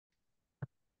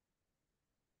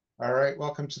All right,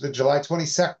 welcome to the July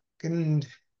 22nd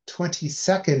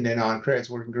AnonCreds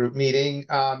working group meeting.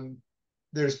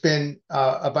 There's been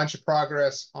a bunch of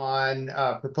progress on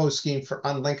proposed scheme for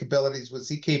unlinkabilities with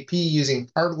ZKP using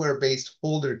hardware-based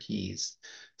holder keys.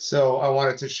 So I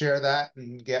wanted to share that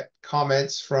and get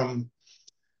comments from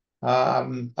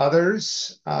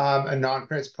others, a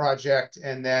AnonCreds project,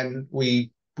 and then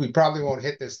we probably won't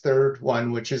hit this third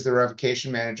one, which is the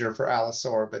Revocation Manager for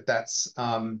ALLOSAUR, but that's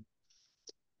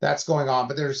going on,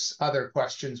 but there's other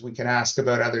questions we can ask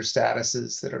about other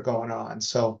statuses that are going on.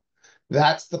 So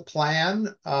that's the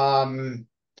plan.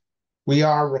 We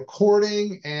are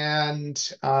recording, and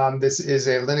this is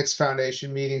a Linux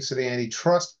Foundation meeting, so the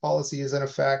antitrust policy is in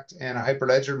effect, and a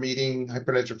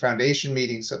Hyperledger Foundation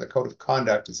meeting, so the code of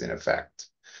conduct is in effect.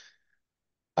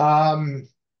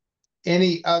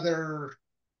 Any other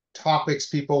topics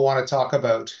people want to talk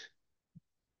about?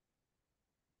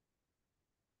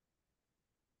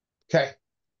 Okay,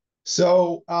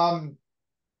 so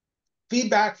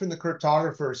feedback from the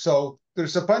cryptographers. So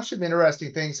there's a bunch of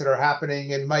interesting things that are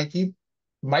happening, and Mike, you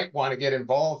might want to get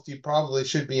involved. You probably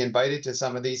should be invited to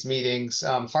some of these meetings.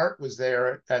 Hart was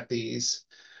there at these.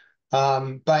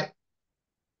 So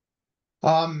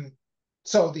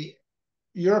the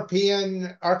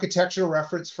European Architectural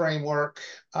Reference Framework,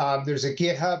 there's a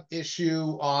GitHub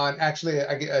issue on, actually,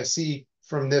 I see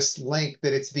from this link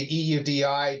that it's the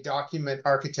EUDI document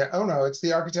architect. Oh no, it's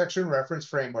the Architecture and Reference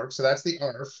Framework. So that's the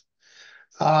ARF.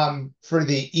 For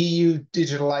the EU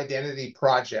Digital Identity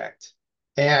Project.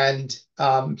 And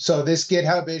so this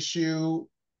GitHub issue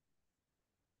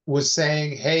was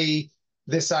saying, hey,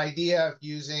 this idea of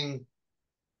using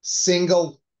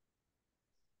single-use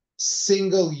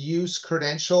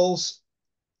credentials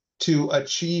to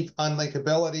achieve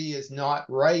unlinkability is not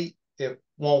right. It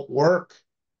won't work.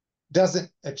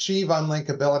 Doesn't achieve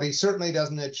unlinkability, certainly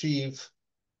doesn't achieve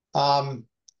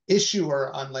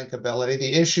issuer unlinkability.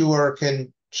 The issuer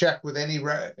can check with any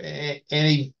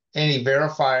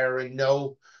verifier and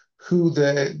know who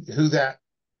that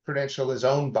credential is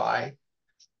owned by,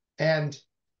 and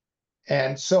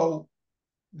so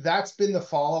that's been the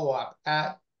follow-up.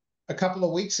 At a couple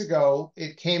of weeks ago,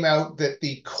 it came out that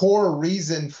the core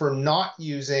reason for not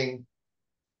using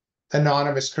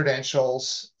anonymous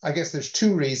credentials, I guess there's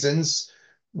two reasons.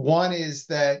 One is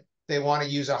that they want to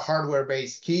use a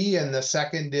hardware-based key, and the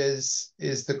second is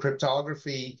the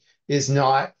cryptography is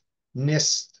not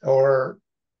NIST or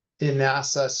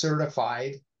NASA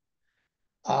certified.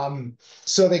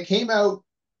 So they came out.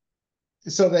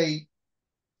 So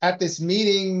at this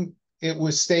meeting, it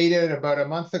was stated about a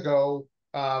month ago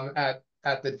at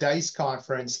the DICE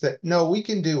conference that no, we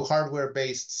can do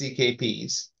hardware-based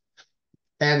ZKPs,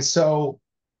 and so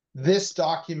this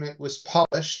document was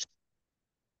published.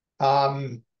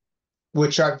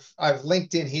 Which I've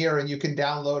linked in here, and you can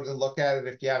download and look at it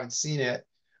if you haven't seen it.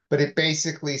 But it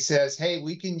basically says, hey,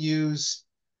 we can use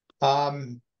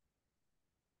ECDSA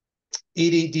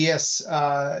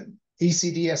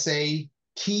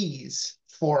keys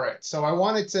for it. So I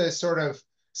wanted to sort of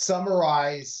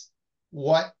summarize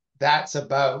what that's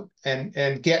about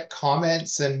and get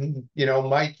comments, and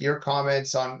Mike, your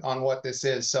comments on what this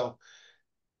is. So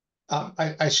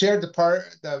I shared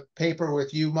the paper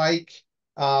with you, Mike.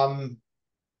 And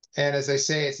as I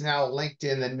say, it's now linked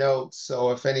in the notes.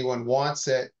 So if anyone wants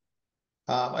it,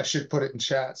 I should put it in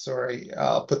chat. Sorry,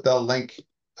 I'll put the link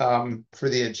for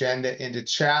the agenda into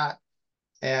chat,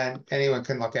 and anyone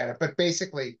can look at it. But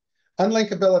basically,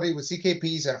 unlinkability with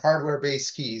ZKPs and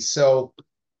hardware-based keys. So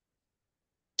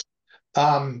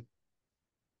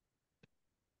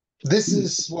this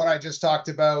is what I just talked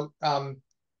about.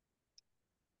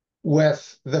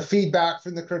 With the feedback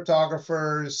from the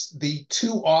cryptographers, the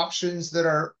two options that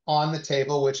are on the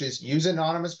table, which is use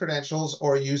anonymous credentials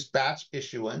or use batch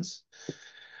issuance.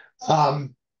 But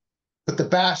the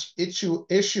batch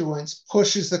issuance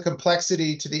pushes the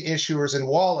complexity to the issuers and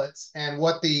wallets. And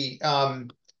what the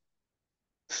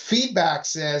feedback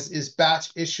says is batch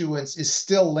issuance is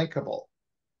still linkable.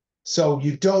 So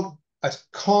you don't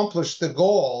accomplish the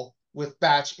goal with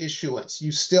batch issuance.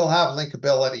 You still have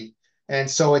linkability. And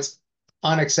so it's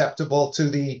unacceptable to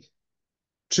the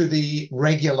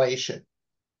regulation.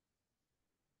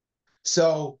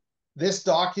 So this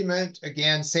document,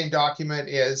 again, same document,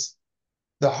 is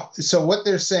so what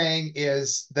they're saying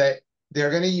is that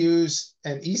they're going to use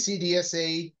an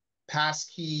ECDSA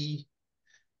passkey,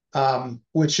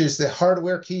 which is the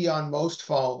hardware key on most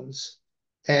phones,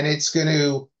 and it's going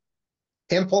to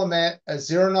implement a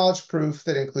zero-knowledge proof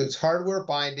that includes hardware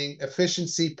binding,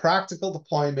 efficiency, practical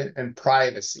deployment, and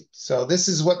privacy. So this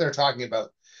is what they're talking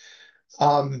about.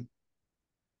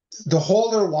 the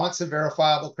holder wants a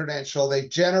verifiable credential. They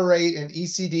generate an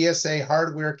ECDSA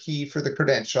hardware key for the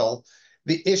credential.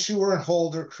 The issuer and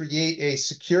holder create a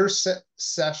secure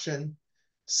session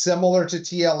similar to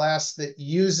TLS that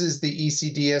uses the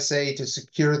ECDSA to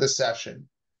secure the session.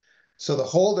 So the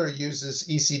holder uses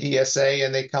ECDSA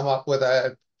and they come up with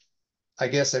I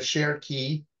guess, a shared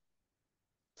key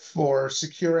for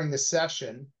securing the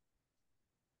session.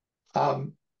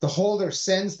 The holder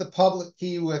sends the public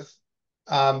key with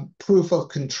proof of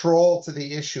control to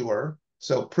the issuer,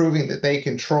 so proving that they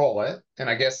control it. And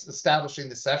I guess establishing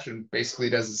the session basically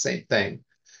does the same thing.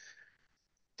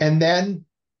 And then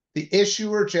the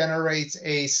issuer generates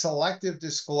a selective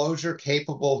disclosure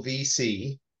capable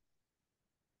VC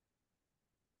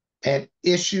and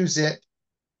issues it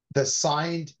the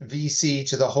signed VC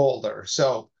to the holder.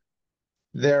 So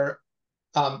the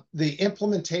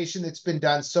implementation that's been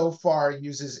done so far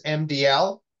uses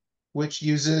MDL, which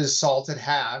uses salted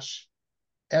hash.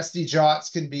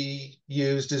 SDJOTs can be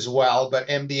used as well, but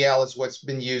MDL is what's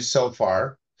been used so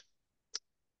far.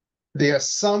 The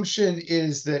assumption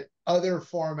is that other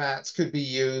formats could be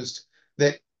used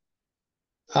that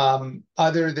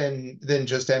other than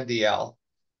just MDL.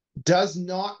 Does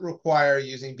not require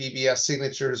using BBS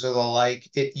signatures or the like.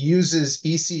 It uses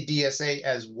ECDSA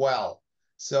as well.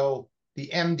 So the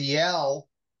MDL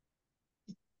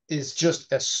is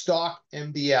just a stock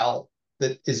MDL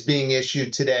that is being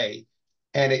issued today,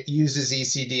 and it uses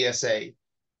ECDSA.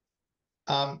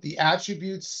 The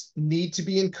attributes need to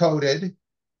be encoded,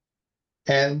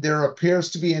 and there appears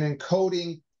to be an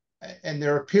encoding, and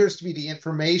there appears to be the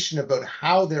information about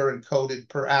how they're encoded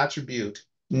per attribute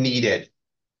needed.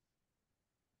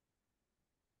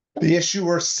 The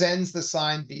issuer sends the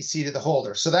signed VC to the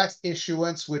holder. So that's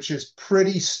issuance, which is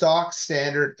pretty stock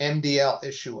standard MDL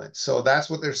issuance. So that's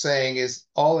what they're saying is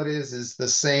all it is the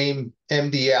same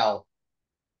MDL.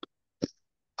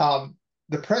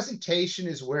 The presentation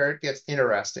is where it gets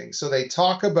interesting. So they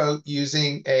talk about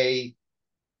using a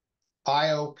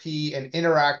IOP, an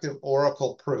interactive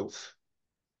Oracle proof.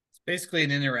 It's basically an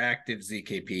interactive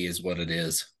ZKP is what it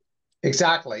is.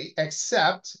 Exactly,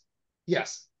 except,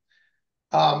 yes.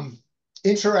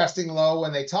 Interesting, though,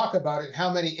 when they talk about it,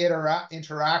 how many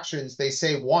interactions, they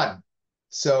say one.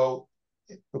 So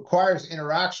it requires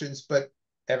interactions, but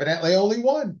evidently only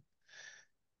one.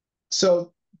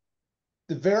 So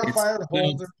the verifier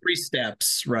holder. 3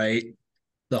 steps, right?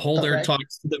 The holder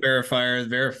talks to the verifier,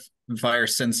 the verifier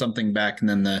sends something back, and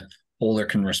then the holder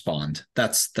can respond.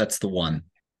 That's the one.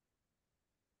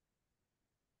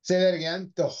 Say that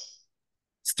again.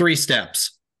 It's 3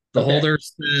 steps. The holder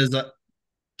says,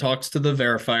 talks to the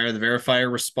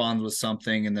verifier responds with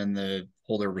something, and then the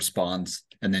holder responds,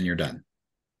 and then you're done.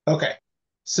 Okay.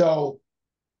 So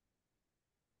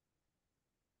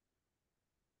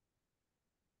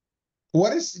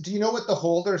do you know what the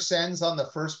holder sends on the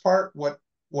first part?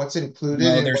 What's included?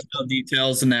 No, there's no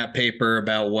details in that paper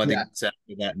about what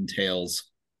exactly that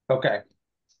entails. Okay.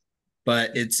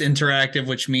 But it's interactive,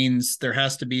 which means there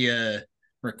has to be a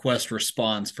request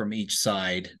response from each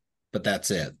side, but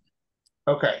that's it.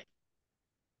 Okay.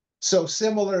 So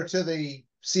similar to the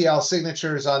CL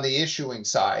signatures on the issuing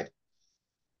side,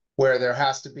 where there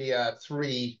has to be a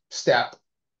 3-step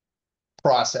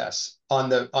process. On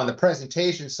the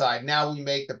presentation side, now we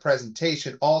make the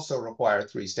presentation also require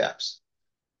 3 steps.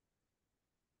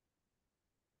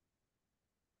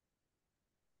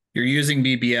 You're using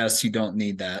BBS, you don't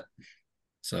need that.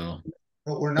 So,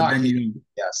 but we're not.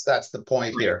 Yes, that's the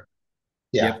point here.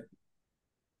 Yeah. Yep.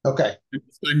 Okay.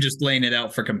 I'm just laying it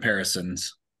out for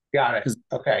comparisons. Got it.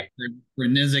 Okay. For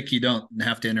NISIC, you don't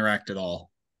have to interact at all.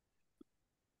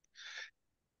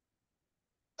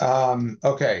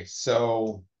 Okay,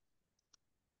 so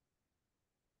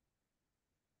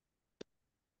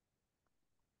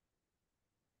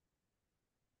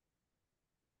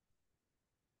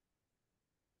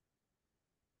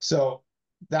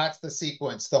that's the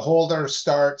sequence. The holder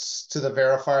starts to the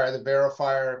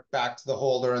verifier back to the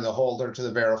holder, and the holder to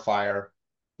the verifier,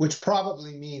 which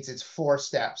probably means it's 4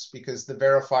 steps because the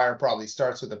verifier probably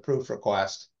starts with a proof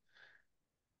request.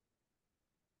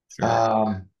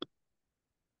 Sure.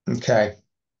 Okay.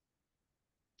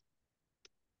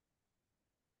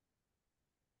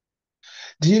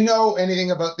 Do you know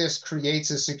anything about this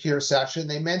creates a secure session?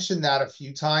 They mentioned that a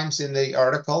few times in the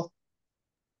article.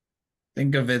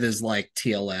 Think of it as like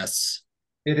TLS.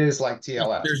 It is like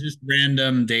TLS. There's just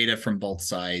random data from both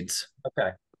sides.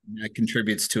 Okay. That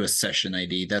contributes to a session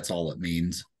ID. That's all it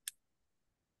means.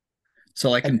 So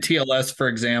like in TLS, for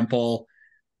example,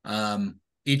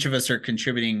 each of us are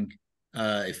contributing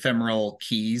ephemeral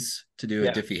keys to do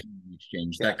a Diffie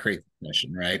exchange. That creates a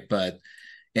session, right? But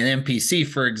In MPC,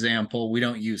 for example, we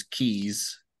don't use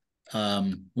keys.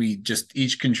 We just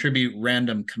each contribute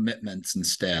random commitments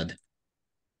instead.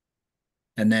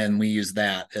 And then we use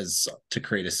that as to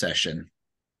create a session.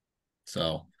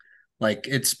 So like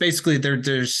it's basically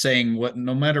they're saying what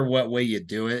no matter what way you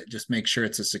do it, just make sure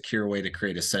it's a secure way to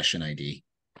create a session ID.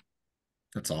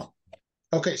 That's all.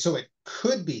 Okay, so it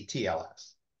could be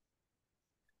TLS.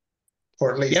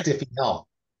 Or at least Yeah.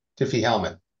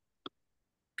 Diffie-Hellman.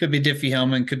 Could be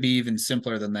Diffie-Hellman, could be even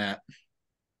simpler than that.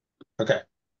 Okay.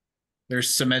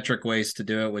 There's symmetric ways to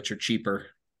do it, which are cheaper.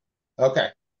 Okay.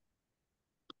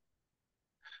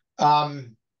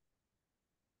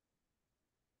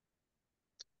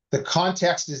 The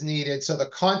context is needed. So the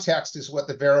context is what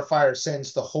the verifier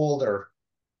sends the holder,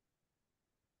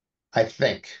 I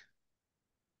think,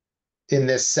 in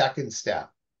this second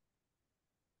step.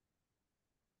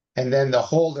 And then the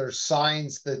holder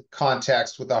signs the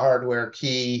context with the hardware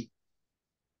key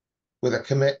with a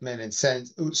commitment and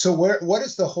sends. So what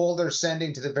is the holder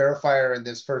sending to the verifier in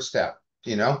this first step?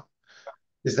 Do you know?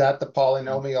 Is that the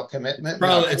polynomial commitment?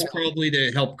 It's probably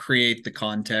to help create the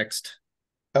context.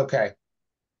 Okay.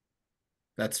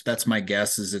 That's my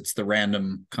guess, is it's the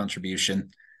random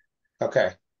contribution.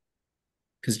 Okay.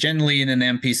 Because generally in an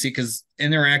MPC, because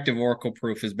interactive Oracle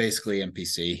proof is basically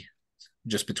MPC,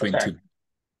 just between two.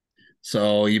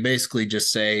 So you basically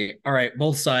just say, all right,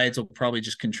 both sides will probably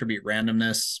just contribute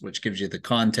randomness, which gives you the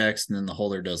context, and then the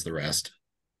holder does the rest.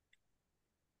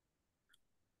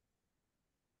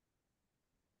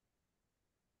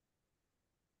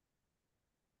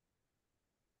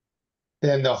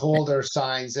 Then the holder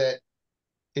signs it,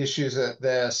 issues it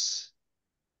this.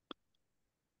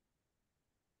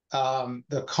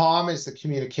 The COM is the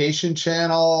communication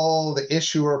channel. The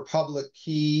issuer public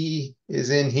key is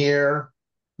in here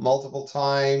multiple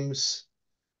times.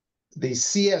 The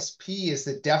CSP is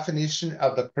the definition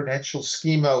of the credential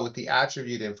schema with the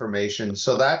attribute information.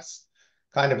 So that's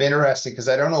kind of interesting because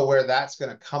I don't know where that's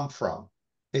going to come from.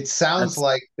 It sounds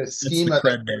like the schema.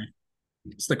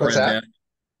 It's the cred def.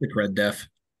 The cred def.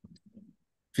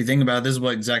 If you think about it, this is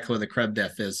exactly what the cred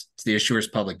def is. It's the issuer's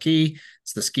public key.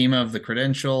 It's the schema of the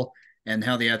credential and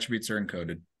how the attributes are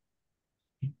encoded.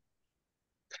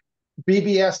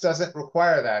 BBS doesn't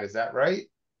require that. Is that right?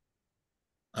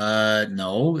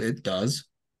 No, it does.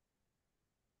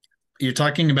 You're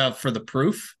talking about for the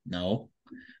proof? No.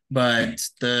 But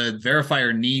the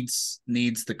verifier needs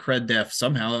the cred def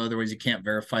somehow. Otherwise, you can't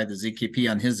verify the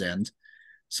ZKP on his end.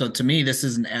 So to me, this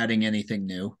isn't adding anything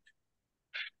new.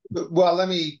 Well,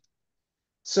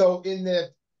 so in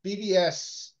the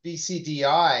BBS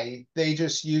BCDI, they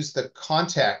just use the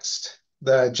context,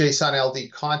 the JSON LD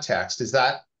context. Is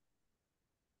that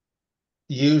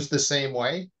used the same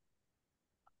way?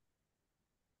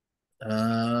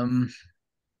 You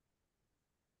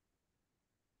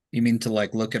mean to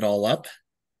like look it all up?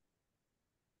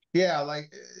 Yeah,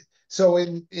 so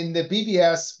in the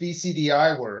BBS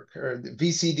BCDI work or the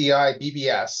BCDI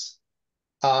BBS,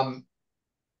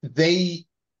 they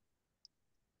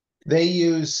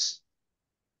use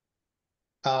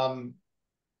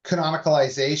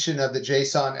canonicalization of the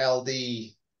JSON LD.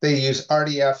 They use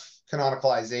RDF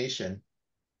canonicalization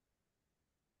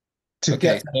to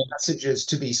get the messages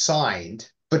to be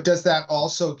signed. But does that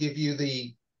also give you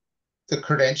the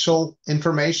credential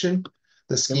information,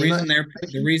 the schema?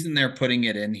 The reason they're putting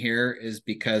it in here is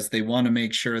because they want to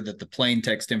make sure that the plain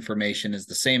text information is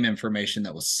the same information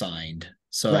that was signed.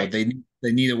 So they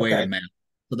need a way to map.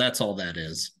 So that's all that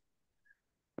is.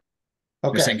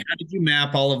 Okay. They're saying, how did you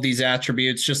map all of these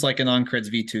attributes, just like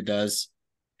AnonCreds V2 does?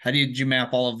 How did you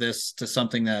map all of this to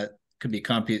something that could be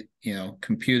computed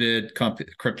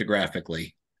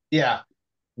cryptographically? Yeah.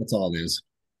 That's all it is.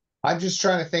 I'm just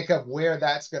trying to think of where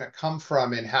that's going to come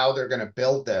from and how they're going to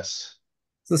build this.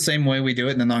 It's the same way we do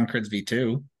it in AnonCreds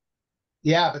V2.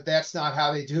 Yeah, but that's not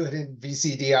how they do it in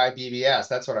VCDI BBS.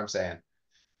 That's what I'm saying.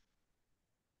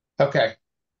 Okay.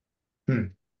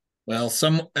 Well,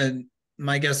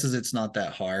 my guess is it's not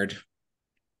that hard.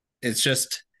 It's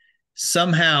just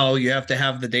somehow you have to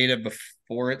have the data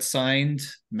before it's signed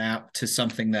mapped to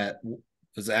something that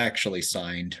was actually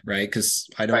signed, right? Because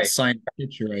I don't sign a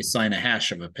picture, I sign a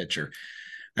hash of a picture.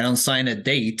 I don't sign a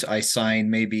date, I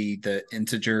sign maybe the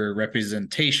integer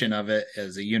representation of it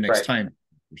as a Unix time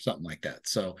or something like that.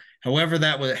 So however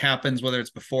that happens, whether it's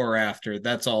before or after,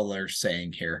 that's all they're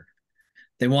saying here.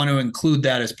 They want to include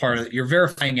that as part of it. You're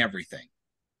verifying everything.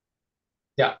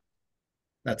 Yeah.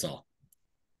 That's all.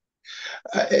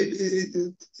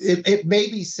 It may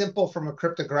be simple from a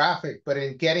cryptographic, but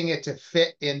in getting it to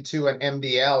fit into an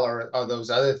MDL or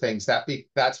those other things,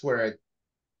 that's where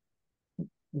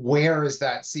where is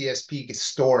that CSP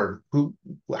stored?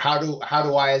 How do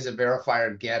I as a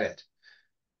verifier get it?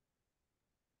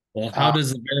 Well, how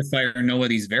does the verifier know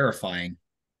what he's verifying?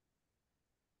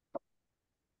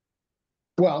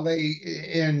 Well, they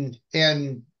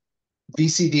in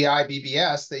VCDI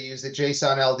BBS, they use the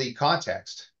JSON LD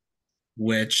context.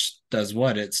 Which does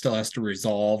what? It still has to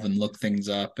resolve and look things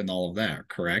up and all of that,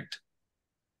 correct?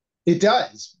 It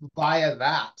does via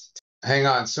that. Hang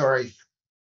on, sorry.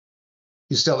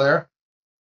 You still there?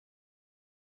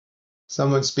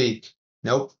 Someone speak.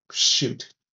 Nope.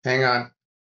 Shoot. Hang on.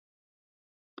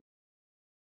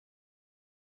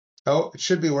 Oh, it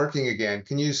should be working again.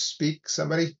 Can you speak,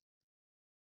 somebody?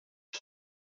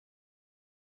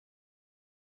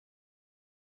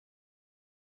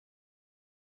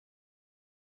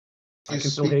 I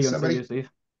can still hear you and see you, Steve.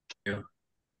 Yeah.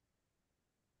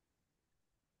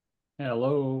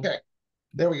 Hello. Okay,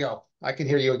 there we go. I can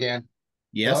hear you again.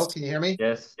 Yes. Hello, can you hear me?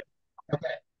 Yes.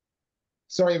 Okay.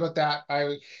 Sorry about that.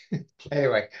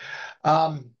 Anyway.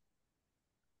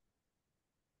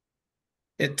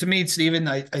 To me, Stephen,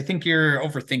 I think you're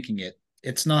overthinking it.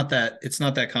 It's not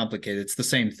that complicated. It's the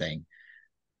same thing.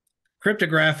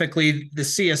 Cryptographically, the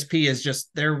CSP is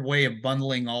just their way of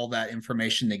bundling all that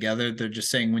information together. They're just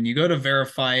saying when you go to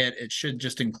verify it, it should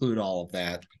just include all of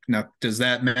that. Now, does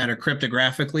that matter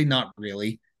cryptographically? Not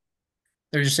really.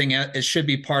 They're just saying it should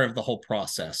be part of the whole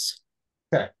process.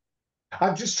 Okay.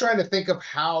 I'm just trying to think of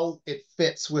how it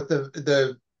fits with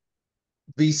the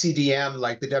VCDM,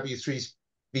 like the W3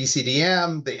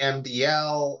 VCDM, the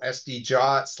MDL, SD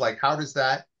JOTS, like how does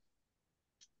that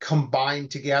combine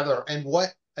together, and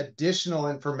what additional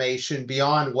information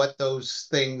beyond what those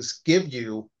things give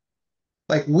you?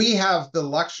 Like we have the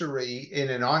luxury in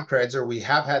AnonCreds, or we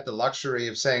have had the luxury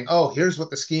of saying, oh, here's what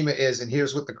the schema is and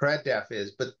here's what the cred def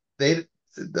is, but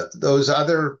those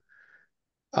other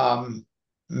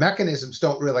mechanisms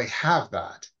don't really have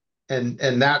that.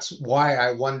 And that's why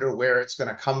I wonder where it's going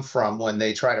to come from when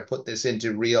they try to put this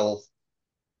into real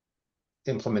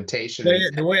implementation.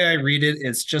 The way I read it,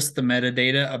 it's just the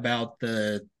metadata about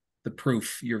the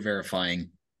proof you're verifying.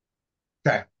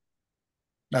 Okay.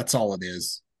 That's all it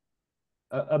is.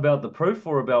 About the proof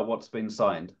or about what's been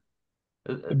signed?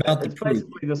 About the it's proof,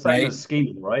 basically the same right? as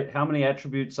schema, right? How many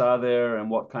attributes are there and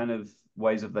what kind of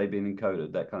ways have they been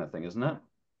encoded? That kind of thing, isn't it?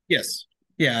 Yes.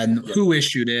 Yeah, and who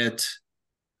issued it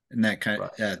and that kind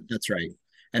of, that's right.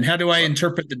 And how do I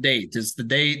interpret the date? Is the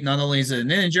date not only is it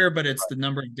an integer, but it's the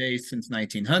number of days since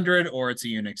 1900, or it's a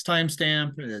Unix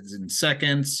timestamp, it's in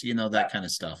seconds, that kind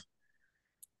of stuff.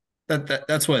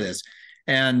 That's what it is.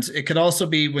 And it could also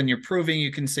be when you're proving,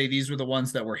 you can say these were the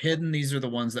ones that were hidden, these are the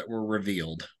ones that were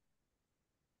revealed.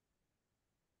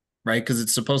 Right? Because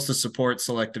it's supposed to support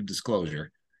selective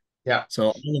disclosure. Yeah. So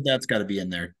all of that's got to be in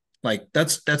there. Like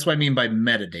that's what I mean by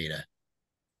metadata.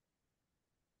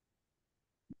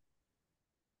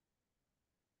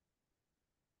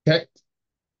 Okay.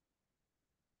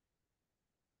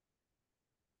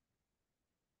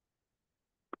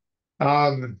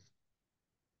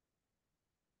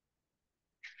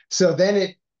 So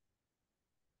then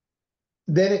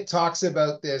it talks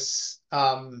about this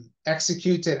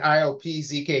execute an IOP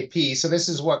ZKP. So this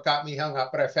is what got me hung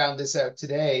up, but I found this out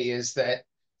today, is that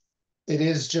it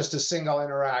is just a single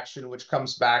interaction, which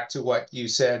comes back to what you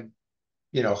said,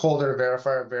 holder to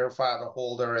verifier, verifier to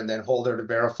holder, and then holder to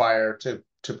verifier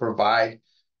to provide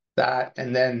that.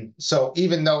 And then, so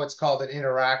even though it's called an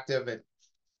interactive, it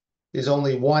is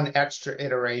only one extra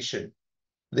iteration.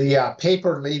 The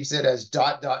paper leaves it as ...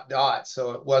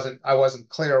 So I wasn't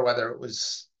clear whether it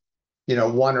was,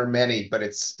 one or many, but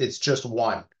it's just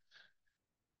one.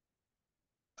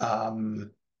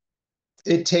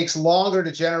 It takes longer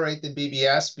to generate than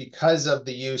BBS because of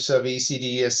the use of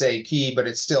ECDSA key, but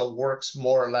it still works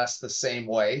more or less the same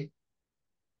way.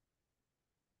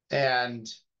 And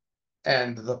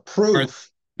the proof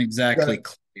exactly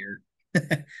clear.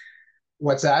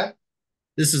 What's that?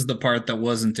 This is the part that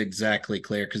wasn't exactly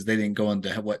clear because they didn't go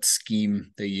into what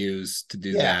scheme they use to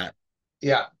do that.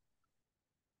 Yeah.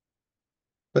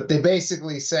 But they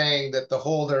basically saying that the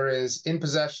holder is in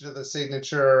possession of the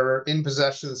signature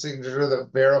that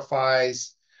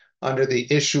verifies under the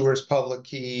issuer's public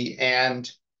key, and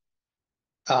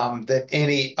that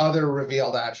any other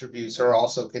revealed attributes are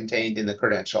also contained in the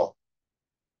credential.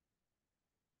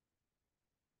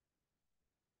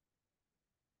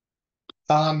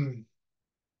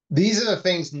 These are the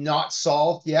things not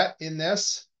solved yet in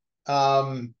this.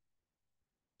 So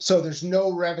there's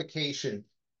no revocation.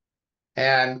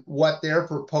 And what they're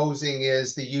proposing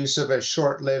is the use of a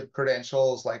short-lived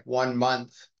credentials, like 1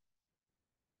 month.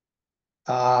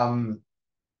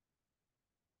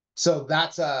 So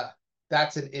that's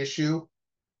an issue.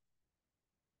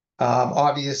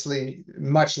 Obviously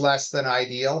much less than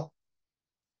ideal.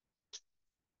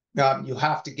 You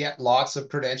have to get lots of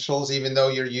credentials, even though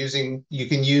you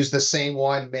can use the same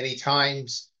one many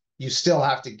times. You still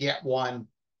have to get one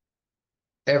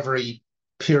every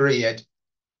period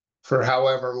for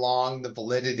however long the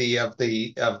validity of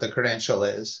the credential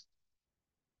is.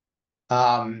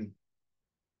 And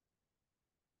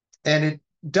it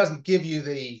doesn't give you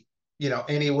the,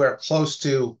 anywhere close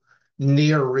to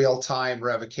near real-time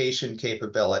revocation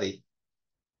capability.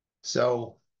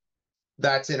 So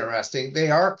that's interesting.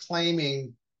 They are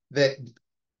claiming that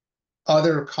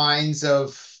other kinds of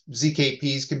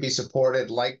ZKPs can be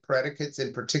supported, like predicates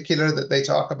in particular that they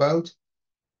talk about.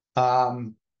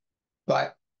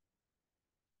 But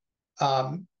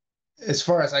as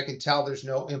far as I can tell, there's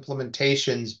no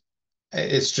implementations.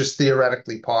 It's just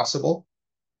theoretically possible.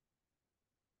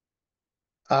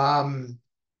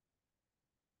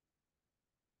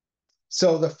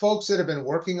 So the folks that have been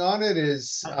working on it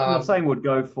is the same would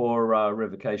go for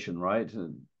revocation, right?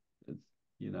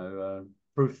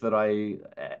 Proof that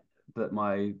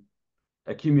my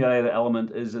accumulator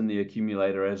element is in the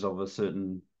accumulator as of a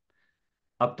certain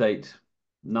update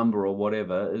number or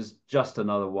whatever is just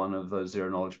another one of those zero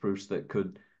knowledge proofs that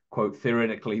could, quote,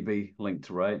 theoretically be linked,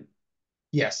 right?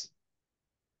 Yes.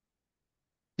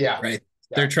 Yeah. Right.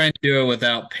 Yeah. They're trying to do it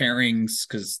without pairings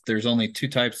because there's only two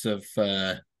types of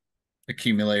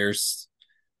accumulators.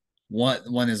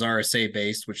 One is RSA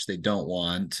based, which they don't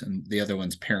want, and the other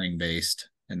one's pairing based,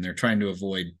 and they're trying to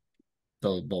avoid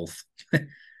both.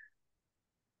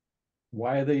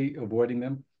 Why are they avoiding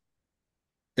them?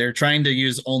 They're trying to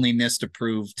use only NIST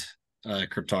approved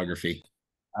cryptography.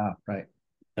 Ah, right.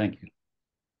 Thank you.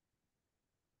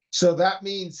 So that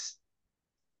means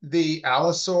the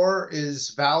ALLOSAUR is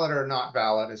valid or not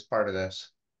valid as part of this?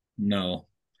 No.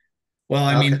 Well,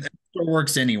 I mean, it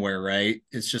works anywhere, right?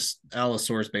 It's just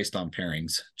ALLOSAUR is based on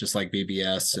pairings, just like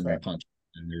BBS and punch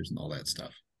and and all that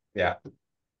stuff. Yeah.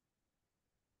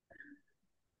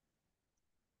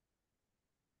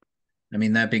 I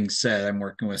mean, that being said, I'm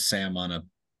working with Sam on a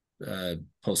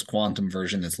post-quantum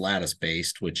version that's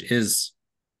lattice-based, which is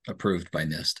approved by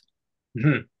NIST.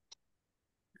 Mm-hmm.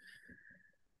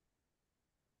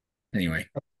 Anyway.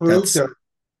 Approved or...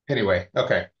 Anyway,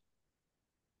 okay.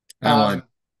 I don't want to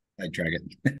sidetrack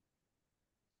it.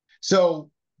 So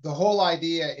the whole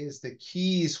idea is the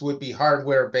keys would be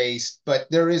hardware-based, but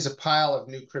there is a pile of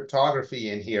new cryptography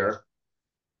in here.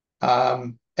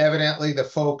 Evidently the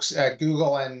folks at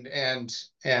Google and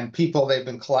people they've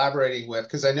been collaborating with,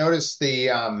 because I noticed the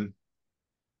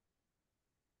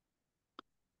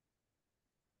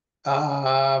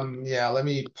yeah, let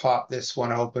me pop this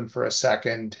one open for a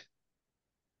second.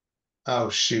 Oh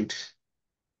shoot.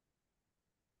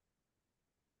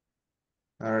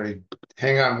 All right,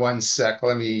 hang on one sec.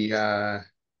 Let me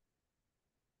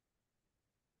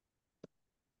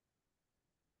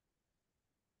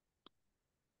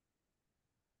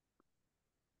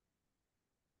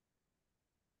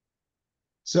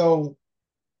so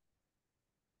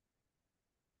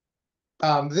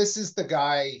this is the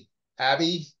guy,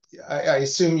 Abby. I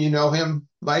assume you know him,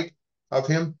 Mike, of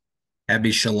him?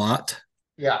 Abby Shalat.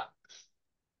 Yeah.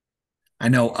 I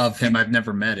know of him. I've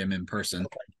never met him in person.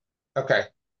 Okay.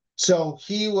 So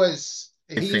he's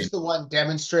the one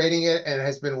demonstrating it and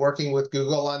has been working with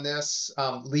Google on this.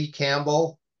 Lee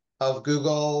Campbell of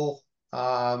Google,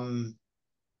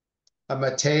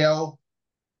 Mateo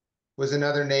was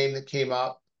another name that came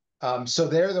up. So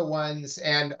they're the ones,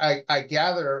 and I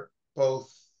gather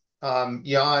both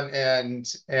Jan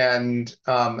and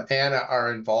Anna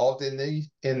are involved in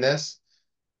this.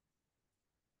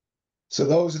 So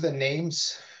those are the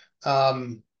names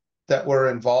that were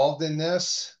involved in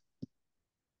this.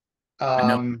 I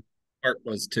know Art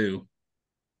was too.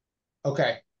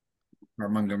 Okay. Or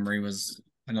Montgomery was.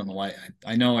 I don't know why.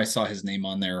 I know I saw his name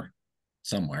on there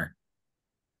somewhere.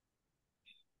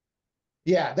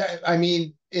 Yeah, I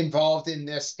mean, involved in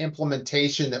this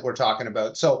implementation that we're talking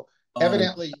about. So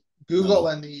evidently Google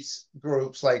and these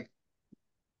groups like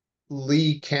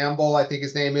Lee Campbell, I think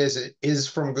his name is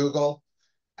from Google.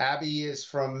 Abby is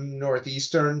from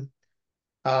Northeastern.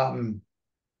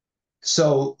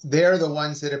 So they're the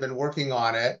ones that have been working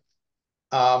on it.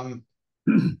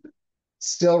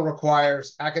 Still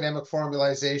requires academic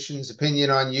formalizations,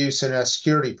 opinion on use, and a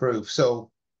security proof.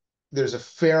 So there's a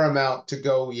fair amount to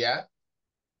go yet.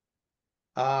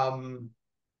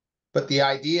 But the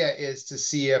idea is to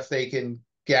see if they can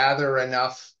gather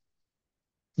enough,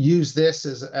 use this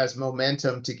as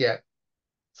momentum to get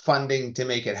funding to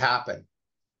make it happen.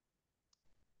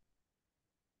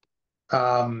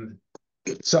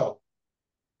 So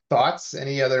thoughts,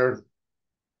 any other,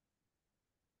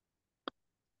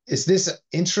 is this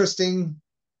interesting,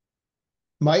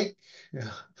 Mike?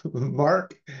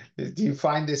 Mark, do you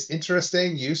find this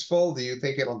interesting, useful? Do you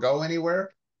think it'll go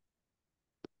anywhere?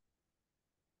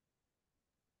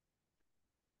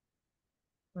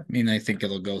 I mean, I think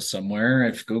it'll go somewhere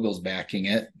if Google's backing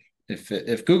it.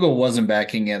 If Google wasn't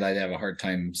backing it, I'd have a hard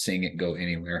time seeing it go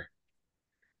anywhere.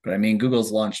 But I mean,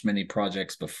 Google's launched many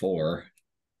projects before,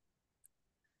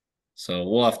 so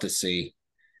we'll have to see.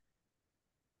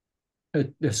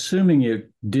 Assuming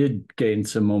it did gain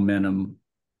some momentum,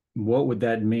 what would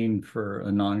that mean for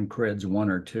AnonCreds 1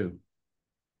 or 2?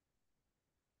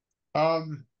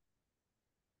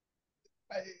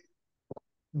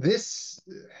 This,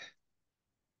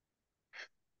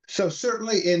 so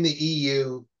certainly in the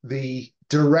EU, the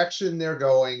direction they're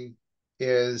going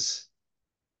is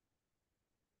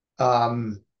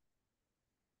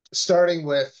starting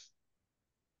with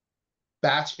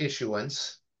batch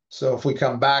issuance. So if we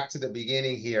come back to the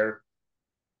beginning here,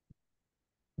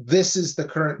 this is the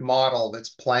current model that's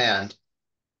planned,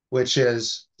 which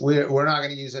is we're not going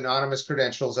to use anonymous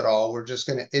credentials at all. We're just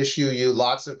going to issue you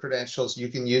lots of credentials. You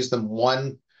can use them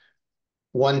one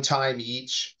time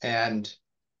each, and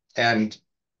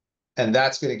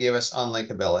that's going to give us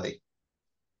unlinkability.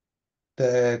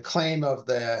 The claim of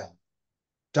the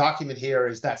document here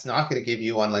is that's not going to give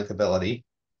you unlinkability.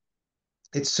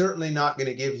 It's certainly not going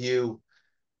to give you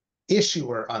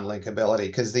issuer unlinkability,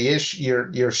 because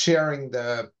you're sharing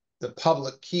the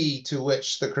public key to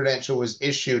which the credential was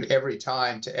issued every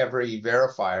time to every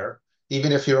verifier,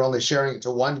 even if you're only sharing it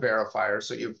to one verifier.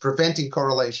 So you're preventing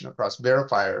correlation across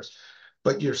verifiers,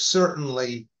 but you're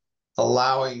certainly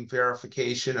allowing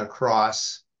verification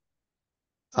across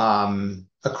when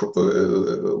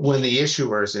the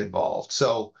issuer is involved.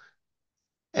 So,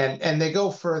 and they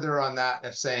go further on that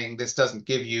of saying this doesn't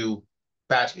give you,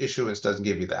 batch issuance doesn't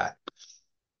give you that.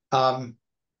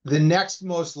 The next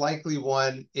most likely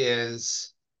one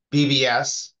is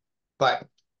BBS, but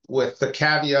with the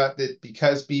caveat that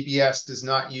because BBS does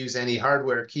not use any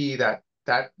hardware key, that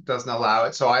doesn't allow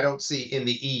it. So I don't see in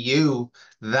the EU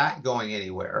that going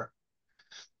anywhere.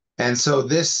 And so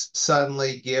this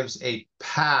suddenly gives a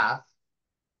path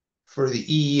for the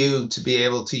EU to be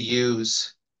able to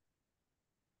use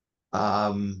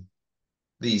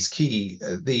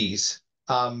these.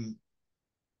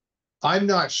 I'm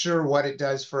not sure what it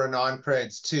does for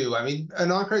AnonCreds 2. I mean,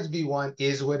 AnonCreds V1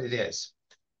 is what it is.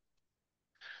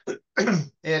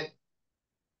 It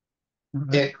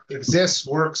exists,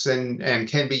 works, and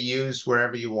can be used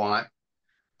wherever you want.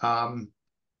 I'm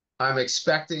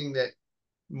expecting that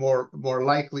more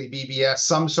likely BBS,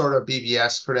 some sort of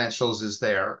BBS credentials is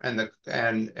there,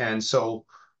 and so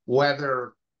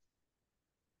whether,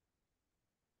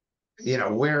 you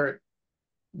know,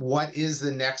 what is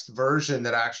the next version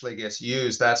that actually gets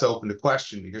used, that's open to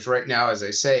question, because right now, as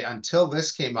I say, until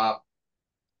this came up,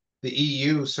 the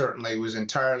EU certainly was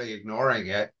entirely ignoring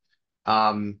it.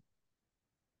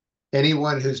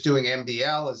 Anyone who's doing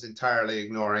MDL is entirely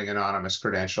ignoring anonymous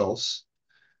credentials.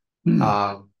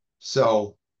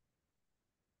 So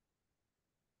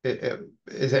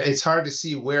it's hard to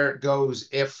see where it goes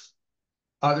if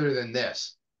other than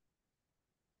this.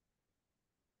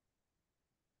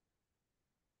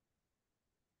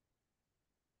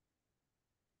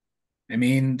 I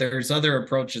mean, there's other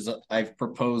approaches I've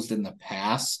proposed in the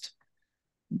past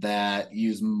that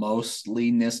use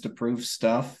mostly NIST approved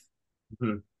stuff.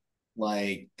 Mm-hmm.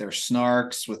 Like there's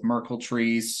snarks with Merkle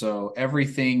trees. So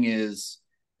everything is,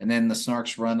 and then the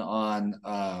snarks run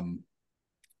on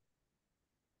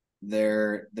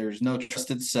there's no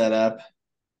trusted setup,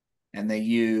 and they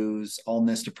use all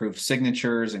NIST approved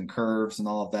signatures and curves and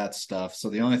all of that stuff.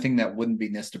 So the only thing that wouldn't be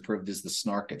NIST approved is the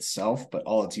snark itself, but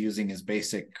all it's using is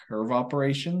basic curve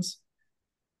operations.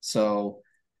 So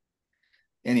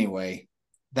anyway,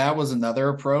 that was another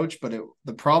approach, but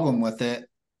the problem with it,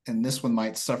 and this one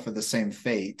might suffer the same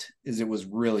fate, is it was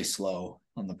really slow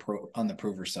on the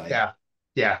prover side.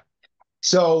 Yeah.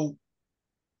 So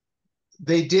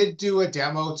they did do a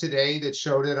demo today that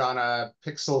showed it on a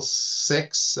Pixel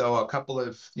 6, so a couple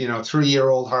of,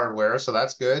 3-year-old hardware, so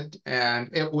that's good. And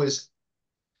it was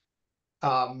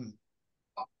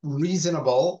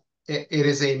reasonable. It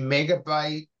is a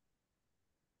megabyte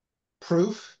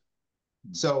proof,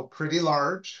 so pretty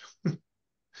large.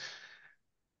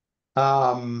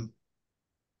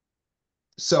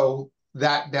 So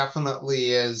that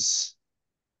definitely is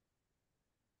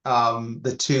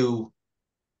the two,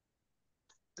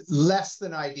 less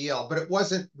than ideal, but it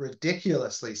wasn't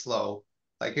ridiculously slow.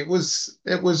 Like it was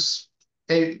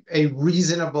a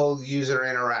reasonable user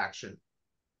interaction.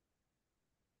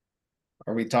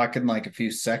 Are we talking like a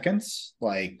few seconds,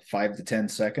 like 5 to 10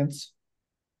 seconds?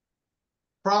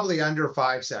 Probably under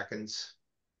 5 seconds.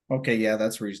 Okay, yeah,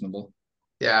 that's reasonable.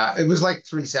 Yeah, it was like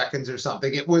 3 seconds or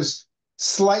something. It was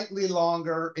slightly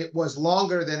longer. It was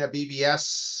longer than a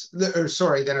BBS, or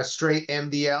sorry, than a straight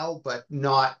MDL, but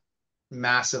not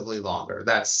massively longer.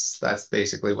 That's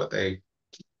basically what they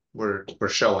were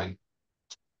showing.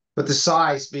 But the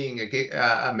size being a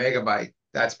megabyte,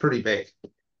 that's pretty big.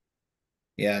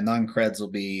 Yeah, AnonCreds will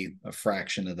be a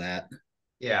fraction of that.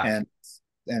 Yeah.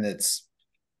 And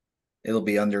it'll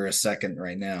be under a second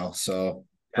right now. So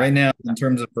right now, in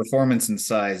terms of performance and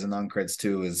size, AnonCreds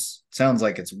 2 sounds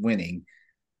like it's winning.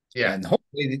 Yeah. And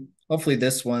hopefully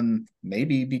this one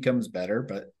maybe becomes better,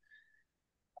 but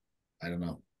I don't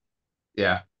know.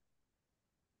 Yeah.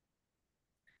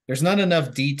 There's not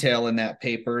enough detail in that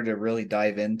paper to really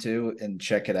dive into and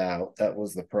check it out. That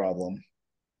was the problem.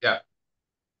 Yeah.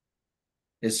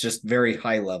 It's just very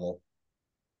high level.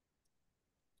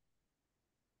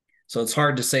 So it's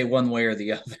hard to say one way or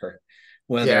the other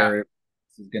whether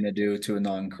it's going to do to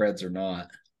AnonCreds or not.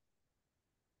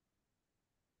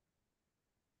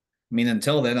 I mean,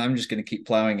 until then, I'm just going to keep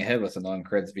plowing ahead with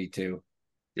AnonCreds V2.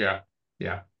 Yeah.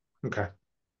 Yeah. Okay.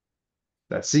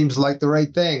 That seems like the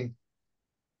right thing.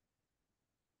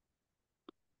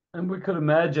 And we could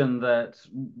imagine that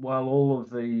while all of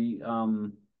the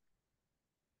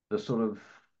sort of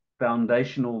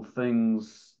foundational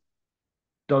things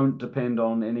don't depend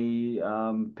on any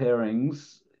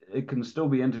pairings, it can still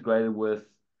be integrated with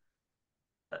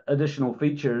additional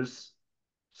features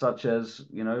such as,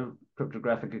 you know,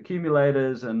 cryptographic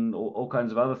accumulators and all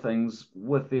kinds of other things,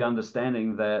 with the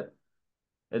understanding that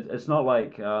it's not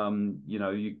like you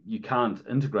know, you can't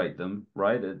integrate them,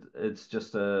 right? It's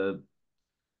just a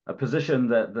position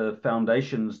that the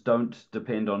foundations don't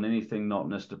depend on anything not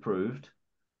NIST approved,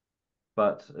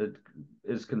 but it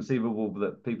is conceivable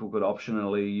that people could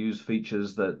optionally use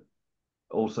features that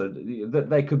also that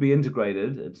they could be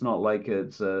integrated. It's not like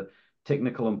it's a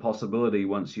technical impossibility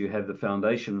once you have the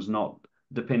foundations not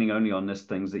depending only on NIST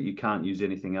things, that you can't use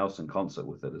anything else in concert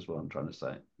with it, is what I'm trying to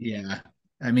say. Yeah.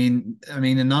 I mean,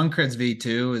 AnonCreds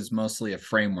V2 is mostly a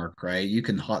framework, right? You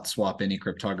can hot swap any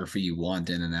cryptography you want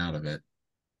in and out of it.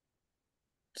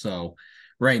 So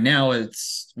right now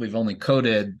we've only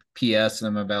coded PS and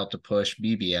I'm about to push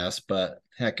BBS, but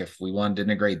heck, if we wanted to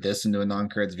integrate this into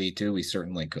AnonCreds V2, we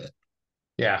certainly could.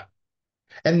 Yeah.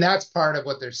 And that's part of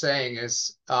what they're saying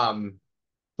is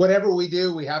whatever we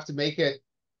do, we have to make it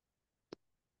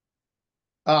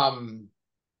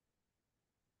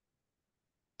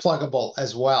pluggable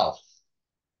as well.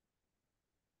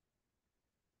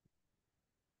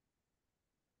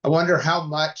 I wonder how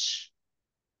much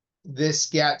this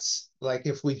gets, like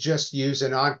if we just use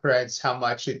AnonCreds, how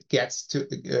much it gets to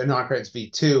AnonCreds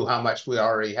V2, how much we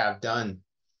already have done.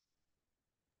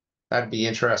 That'd be an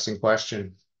interesting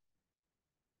question.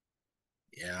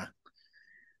 Yeah.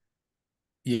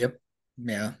 Yep.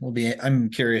 Yeah,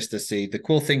 I'm curious to see. The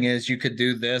cool thing is you could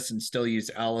do this and still use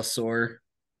ALLOSAUR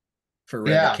for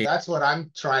revocation. Yeah, that's what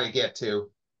I'm trying to get to.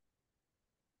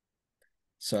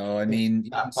 So, I mean,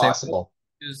 Not possible.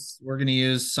 We're going to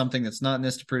use something that's not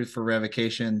NIST approved for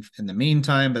revocation in the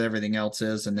meantime, but everything else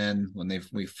is. And then when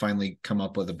we finally come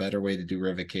up with a better way to do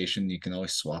revocation, you can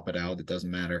always swap it out. It doesn't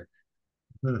matter.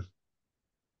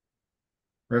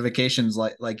 Revocation's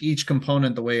like each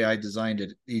component, the way I designed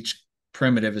it, each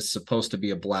primitive is supposed to be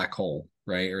a black hole,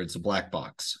 right? Or it's a black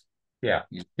box. Yeah.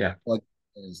 Yeah. Like,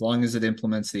 as long as it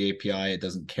implements the API, it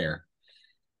doesn't care.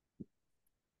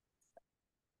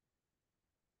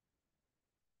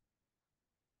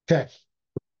 Okay.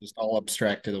 Just all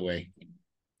abstracted away.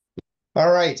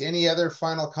 All right. Any other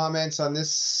final comments on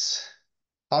this?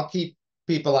 I'll keep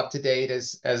people up to date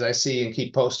as I see and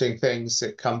keep posting things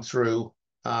that come through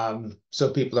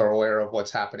so people are aware of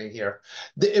what's happening here.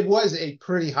 It was a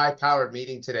pretty high-powered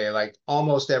meeting today. Like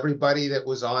almost everybody that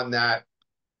was on that,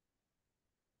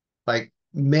 like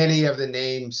many of the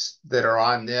names that are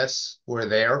on this were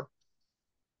there.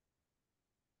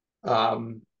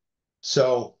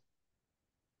 So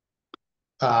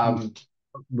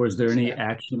was there any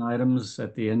action items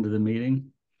at the end of the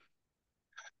meeting?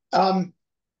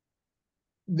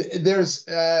 There's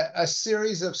a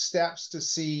series of steps to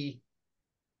see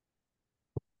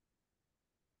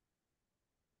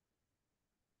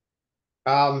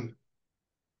I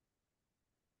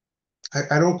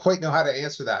don't quite know how to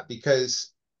answer that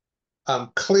because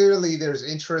clearly there's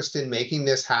interest in making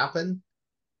this happen.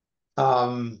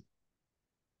 And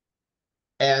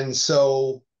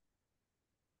so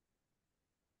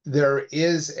there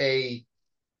is a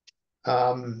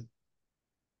a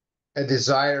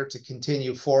desire to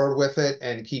continue forward with it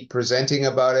and keep presenting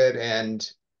about it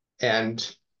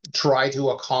and try to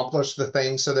accomplish the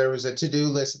thing. So there was a to-do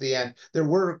list at the end. There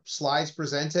were slides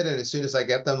presented, and as soon as I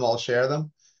get them, I'll share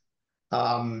them,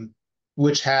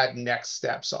 which had next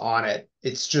steps on it.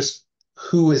 It's just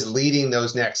who is leading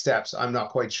those next steps, I'm not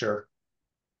quite sure.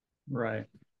 Right.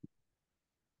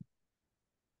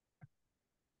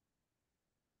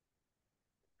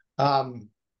 I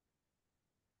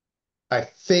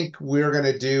think we're going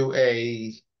to do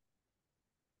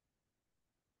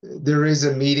there is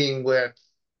a meeting with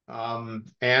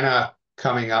Anna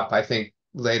coming up, I think,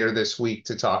 later this week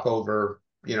to talk over,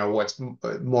 what's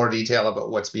more detail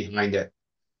about what's behind it.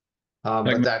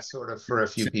 But that's sort of for a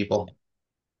few people.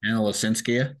 Anna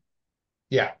Losinskia?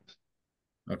 Yeah.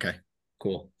 Okay,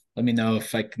 cool. Let me know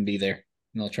if I can be there,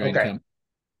 and I'll try and come.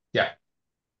 Yeah.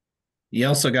 You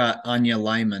also got Anya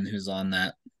Lyman, who's on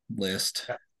that list.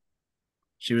 Yeah.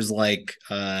 She was like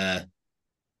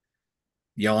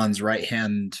Jan's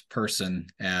right-hand person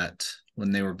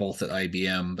when they were both at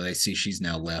IBM, but I see she's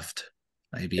now left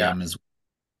IBM as well.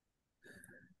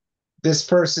 This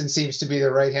person seems to be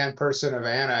the right-hand person of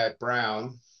Anna at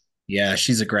Brown. Yeah,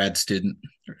 she's a grad student.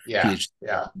 Yeah, PhD.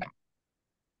 Yeah.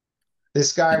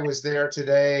 This guy was there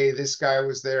today. This guy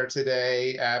was there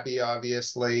today. Abby,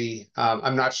 obviously.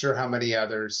 I'm not sure how many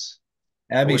others.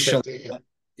 Abby,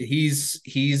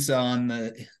 he's done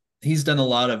a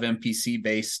lot of MPC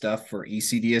based stuff for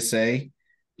ECDSA.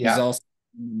 He's also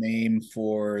named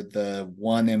for the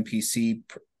one MPC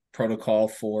protocol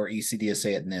for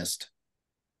ECDSA at NIST.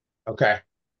 Okay.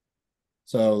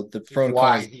 So the protocol.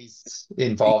 Why he's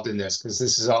involved in this, because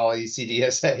this is all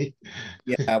ECDSA.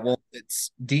 Yeah, well,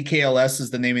 it's DKLS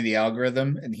is the name of the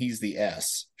algorithm, and he's the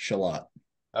S, Shalat.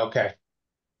 Okay.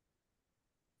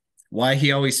 Why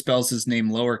he always spells his name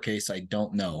lowercase, I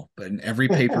don't know. But in every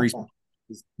paper, his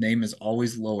name is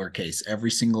always lowercase,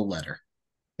 every single letter.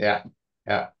 Yeah,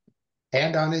 yeah.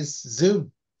 And on his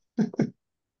Zoom.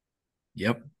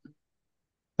 Yep.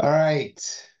 All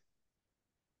right.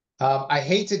 I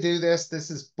hate to do this.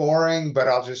 This is boring, but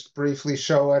I'll just briefly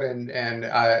show it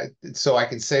and so I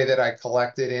can say that I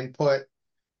collected input.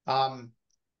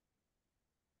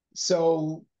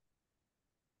 So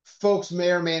folks may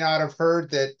or may not have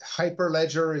heard that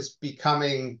Hyperledger is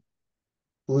becoming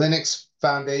Linux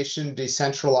Foundation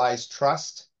Decentralized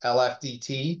Trust,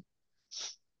 LFDT.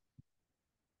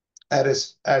 And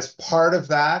as part of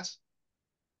that,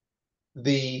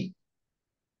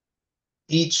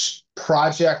 each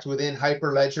project within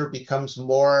Hyperledger becomes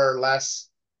more or less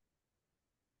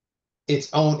its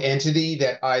own entity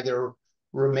that either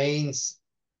remains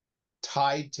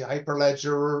tied to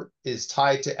Hyperledger, is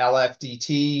tied to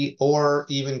LFDT, or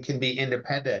even can be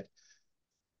independent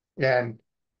and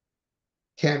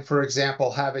can, for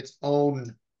example, have its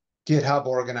own GitHub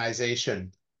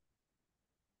organization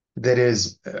that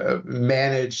is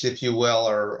managed, if you will,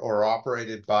 or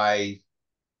operated by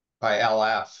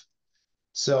LF.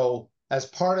 So as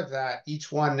part of that,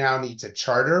 each one now needs a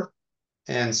charter.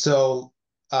 And so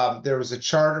there was a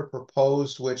charter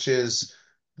proposed, which is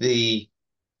the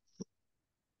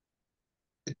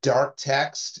dark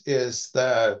text is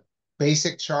the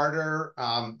basic charter.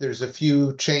 There's a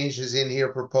few changes in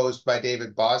here proposed by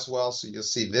David Boswell. So you'll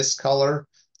see this color.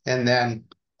 And then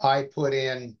I put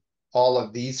in all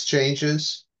of these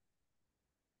changes.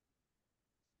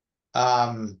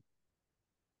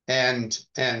 And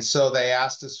so they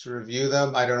asked us to review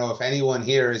them. I don't know if anyone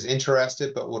here is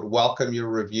interested, but would welcome your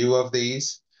review of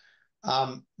these.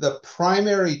 The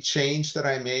primary change that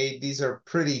I made, these are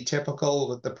pretty typical,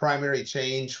 but the primary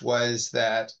change was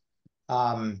that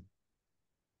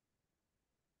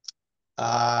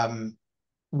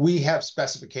we have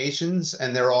specifications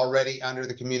and they're already under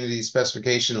the community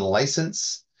specification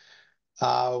license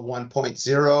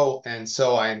 1.0. And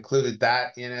so I included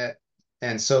that in it.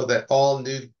 And so that all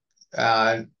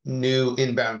new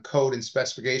inbound code and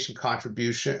specification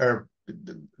contribution, or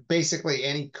basically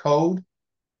any code,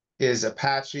 is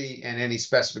Apache, and any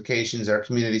specifications are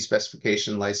community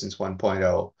specification license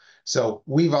 1.0. So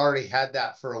we've already had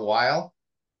that for a while.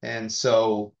 And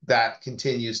so that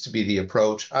continues to be the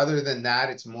approach. Other than that,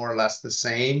 it's more or less the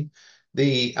same.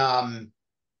 The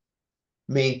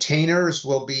maintainers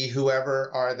will be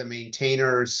whoever are the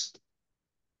maintainers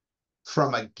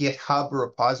from a GitHub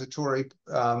repository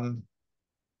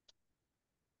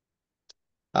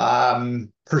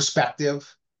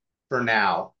perspective for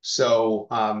now. So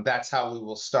that's how we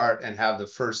will start and have the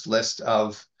first list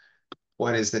of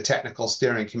what is the technical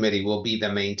steering committee will be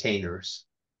the maintainers.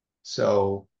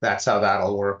 So that's how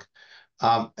that'll work.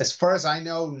 As far as I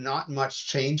know, not much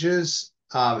changes.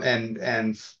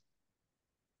 And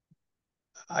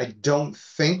I don't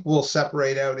think we'll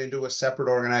separate out into a separate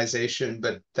organization,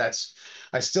 but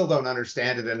I still don't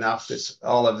understand it enough. This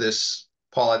all of this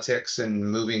politics and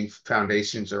moving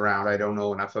foundations around, I don't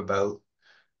know enough about.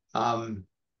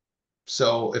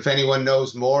 So if anyone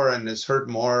knows more and has heard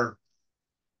more,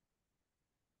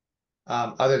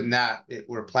 other than that,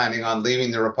 we're planning on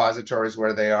leaving the repositories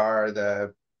where they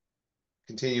are,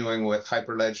 continuing with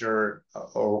Hyperledger,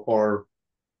 or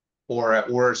at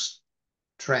worst,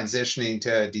 transitioning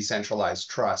to decentralized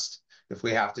trust if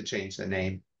we have to change the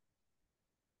name.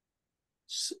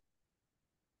 So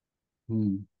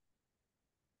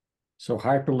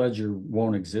Hyperledger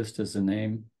won't exist as a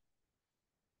name?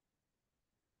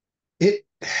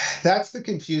 That's the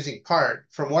confusing part.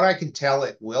 From what I can tell,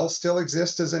 it will still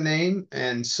exist as a name,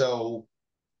 and so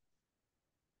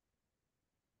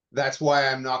that's why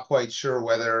I'm not quite sure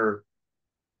whether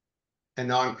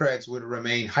AnonCreds would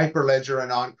remain Hyperledger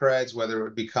AnonCreds, whether it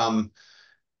would become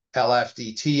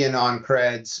LFDT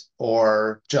AnonCreds,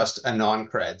 or just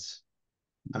AnonCreds.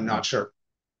 I'm not sure.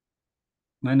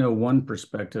 I know one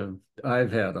perspective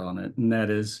I've had on it, and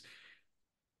that is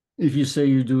if you say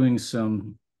you're doing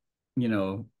some,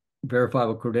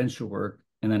 verifiable credential work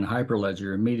and then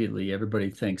Hyperledger, immediately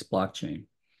everybody thinks blockchain.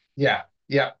 Yeah,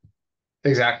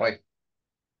 exactly.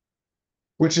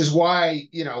 Which is why,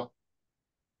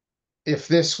 if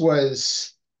this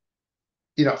was,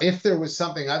 if there was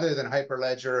something other than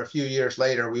Hyperledger a few years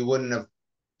later, we wouldn't have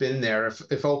been there.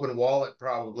 If Open Wallet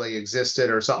probably existed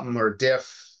or something, or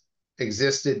Diff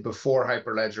existed before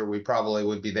Hyperledger, we probably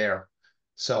would be there.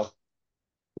 So,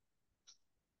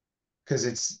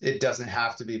 because it doesn't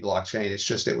have to be blockchain. It's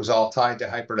just, it was all tied to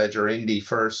Hyperledger Indy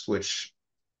first, which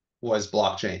was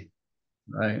blockchain.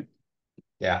 Right.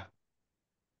 Yeah.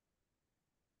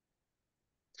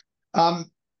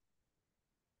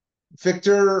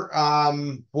 Victor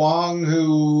Wong,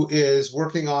 who is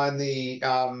working on the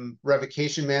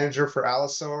Revocation Manager for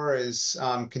ALLOSAUR, is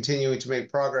continuing to make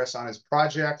progress on his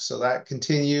project, so that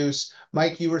continues.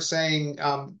 Mike, you were saying,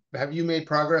 have you made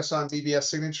progress on BBS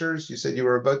signatures? You said you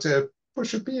were about to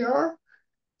push a PR.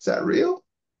 Is that real?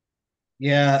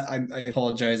 Yeah, I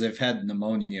apologize. I've had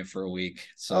pneumonia for a week,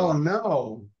 so Oh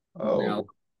no! Oh,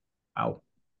 Ow.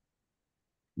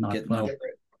 Not getting fun. over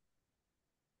it.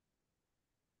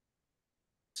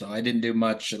 So I didn't do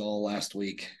much at all last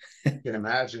week. I can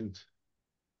imagine.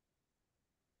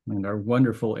 And our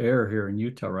wonderful air here in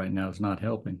Utah right now is not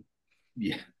helping.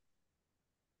 Yeah.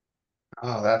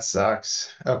 Oh, that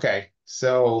sucks. Okay,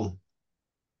 so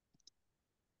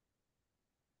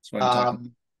That's why I'm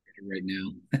talking right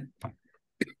now.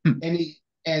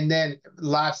 and then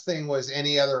last thing was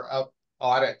any other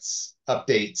updates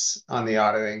on the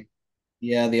auditing?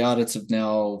 Yeah, the audits have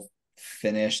now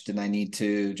finished, and I need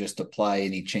to just apply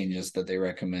any changes that they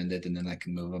recommended, and then I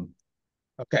can move them.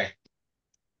 Okay.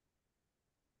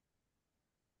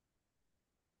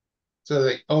 So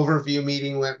the overview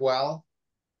meeting went well?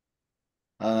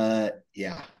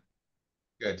 Yeah.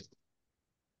 Good.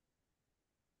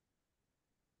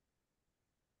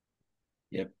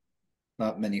 Yep.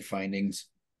 Not many findings.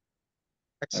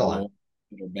 Excellent.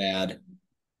 Good or bad.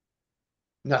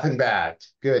 Nothing bad.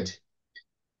 Good.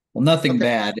 Well, nothing Okay.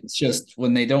 bad. It's just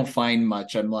when they don't find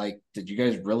much, I'm like, did you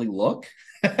guys really look?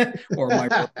 Or am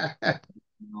I?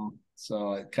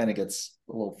 So it kind of gets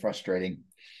a little frustrating.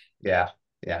 Yeah.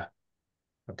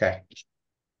 Okay.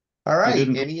 All right.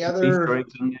 Any other? Yet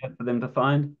for them to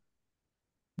find?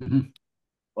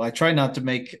 Well, I try not to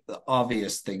make the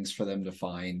obvious things for them to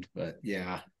find, but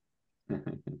yeah.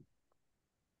 The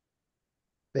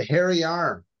hairy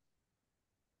arm.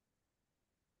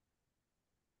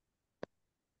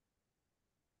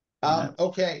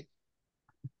 Okay.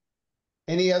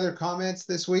 Any other comments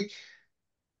this week?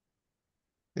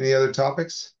 Any other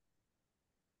topics?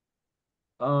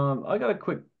 I got a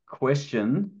quick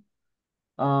question.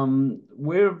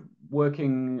 We're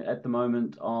working at the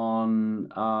moment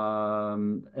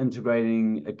on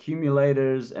integrating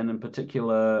accumulators, and in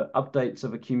particular updates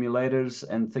of accumulators,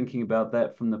 and thinking about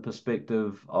that from the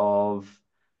perspective of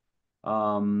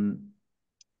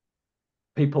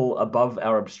people above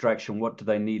our abstraction. What do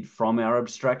they need from our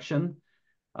abstraction?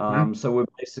 So we're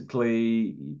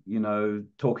basically,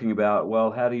 talking about,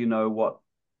 well, how do you know what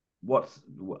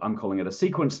I'm calling it a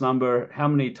sequence number? How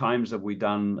many times have we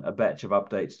done a batch of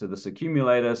updates to this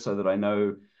accumulator so that I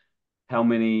know how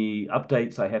many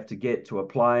updates I have to get to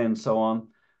apply and so on?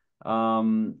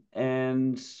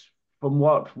 And from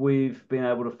what we've been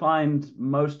able to find,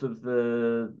 most of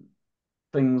the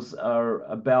things are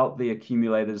about the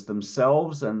accumulators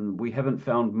themselves, and we haven't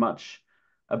found much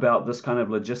about this kind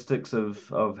of logistics of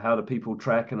how do people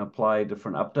track and apply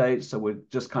different updates. So we're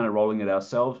just kind of rolling it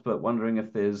ourselves, but wondering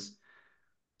if there's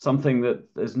something that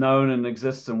is known and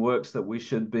exists and works that we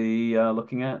should be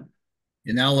looking at.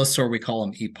 In ALLOSAUR, we call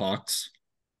them epochs.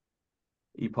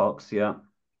 Epochs, yeah.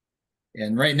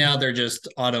 And right now they're just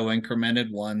auto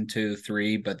incremented 1, 2,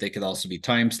 3, but they could also be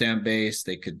timestamp based.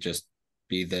 They could just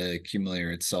be the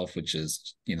accumulator itself, which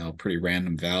is, pretty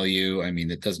random value. I mean,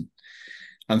 it doesn't,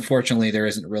 unfortunately, there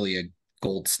isn't really a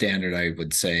gold standard, I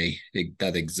would say,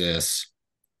 that exists.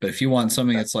 But if you want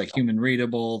something that's like human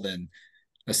readable, then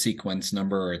a sequence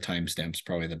number or a timestamp is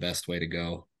probably the best way to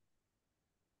go.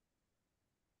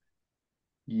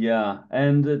 Yeah,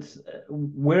 and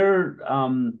we're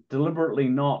deliberately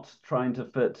not trying to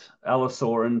fit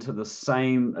ALLOSAUR into the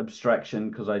same abstraction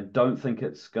because I don't think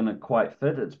it's going to quite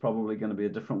fit. It's probably going to be a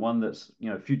different one that's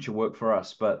future work for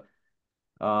us, but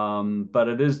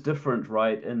it is different,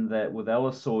 right? In that with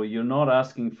ALLOSAUR, you're not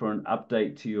asking for an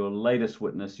update to your latest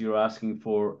witness. You're asking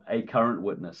for a current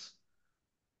witness.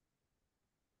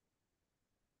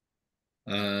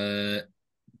 I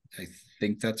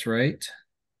think that's right.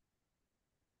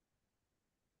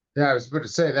 Yeah, I was about to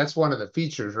say that's one of the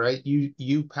features, right?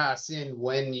 You pass in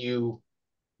when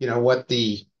what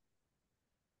the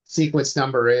sequence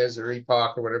number is or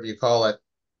epoch or whatever you call it,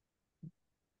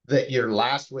 that your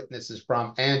last witness is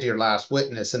from and your last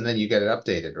witness, and then you get it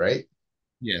updated, right?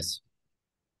 Yes.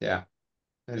 Yeah.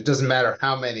 And it doesn't matter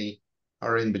how many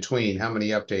are in between, how many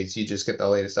updates, you just get the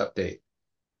latest update.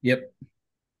 Yep.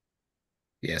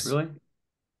 Yes. Really?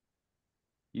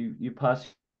 You pass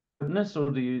witness, or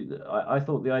do you? I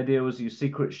thought the idea was you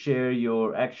secret share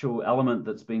your actual element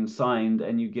that's been signed,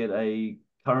 and you get a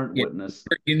current Yeah. witness.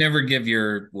 You never give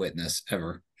your witness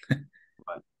ever.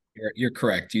 Right. You're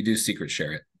correct. You do secret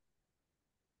share it.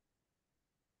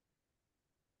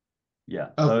 Yeah.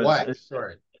 Of So what? it's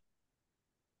Sorry.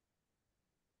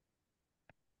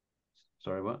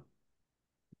 sorry, what?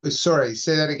 Sorry,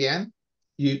 say that again.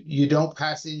 You don't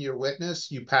pass in your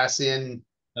witness, you pass in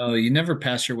Oh, you never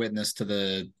pass your witness to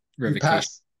the you revocation.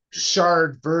 pass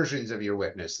shard versions of your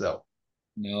witness though.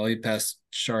 No, you pass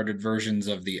sharded versions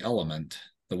of the element.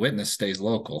 The witness stays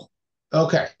local.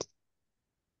 Okay.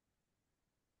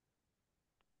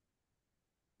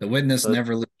 The witness So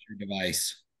never leaves your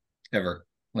device, ever,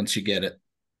 once you get it.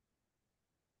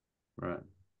 right.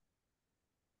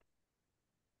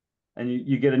 And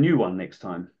you get a new one next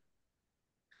time.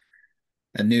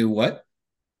 A new what?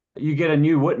 You get a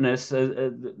new witness.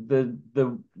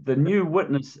 The new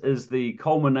witness is the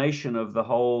culmination of the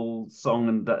whole song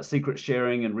and secret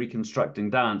sharing and reconstructing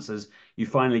dances. You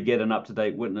finally get an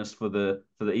up-to-date witness for the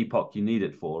epoch you need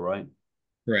it for, right?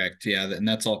 Correct. Yeah, and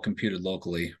that's all computed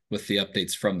locally with the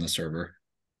updates from the server.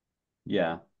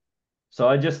 Yeah. So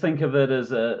I just think of it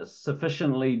as a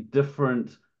sufficiently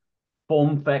different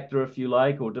form factor, if you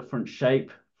like, or different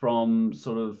shape from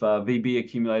sort of VB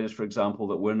accumulators, for example,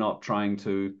 that we're not trying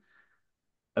to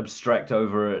abstract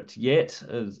over it yet.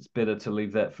 It's better to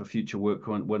leave that for future work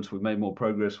once we've made more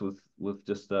progress with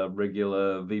just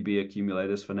regular VB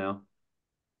accumulators for now.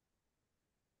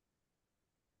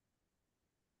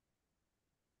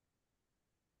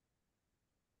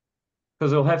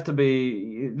 Because there'll have to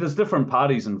be, there's different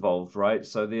parties involved, right?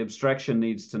 So the abstraction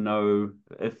needs to know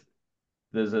if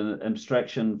there's an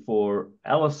abstraction for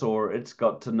ALLOSAUR, it's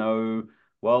got to know,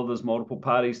 well, there's multiple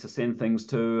parties to send things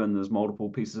to, and there's multiple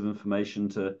pieces of information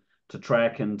to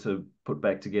track and to put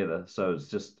back together. So it's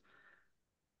just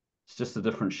a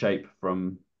different shape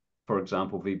from, for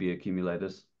example, VB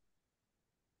accumulators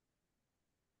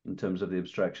in terms of the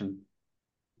abstraction.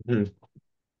 Hmm.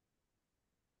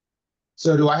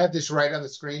 So do I have this right on the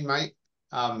screen, Mike?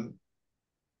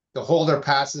 The holder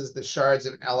passes the shards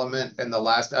of an element and the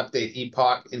last update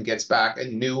epoch and gets back a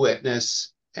new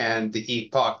witness and the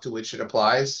epoch to which it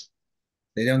applies.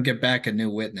 They don't get back a new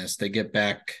witness. They get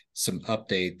back some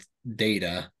update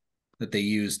data that they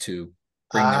use to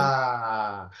bring their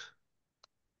Ah,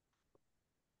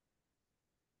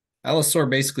 ALLOSAUR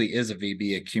basically is a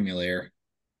VB accumulator.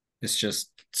 It's just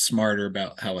smarter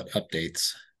about how it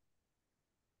updates.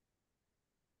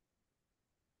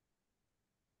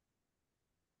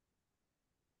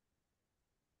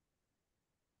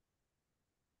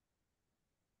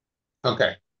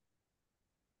 okay.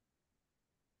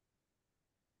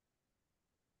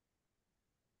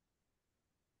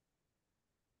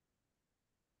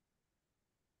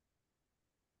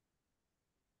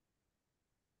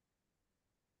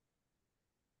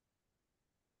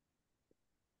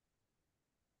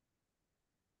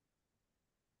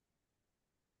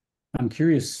 I'm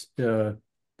curious, the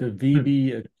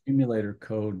VB accumulator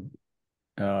code,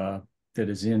 that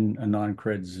is in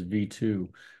AnonCreds V2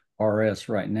 RS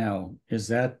right now, is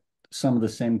that some of the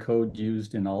same code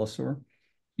used in ALLOSAUR?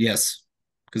 Yes,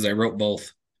 because I wrote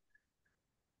both.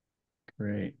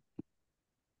 Great.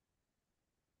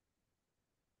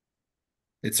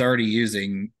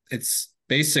 It's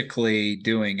basically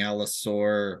doing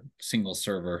ALLOSAUR single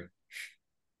server.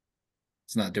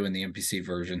 It's not doing the MPC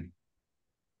version.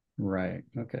 Right.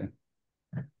 Okay.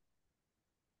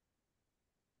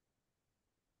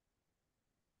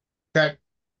 Okay.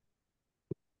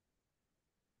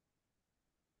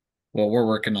 What we're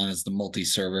working on is the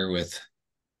multi-server with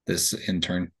this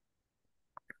intern,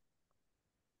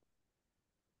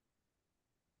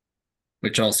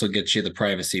 which also gets you the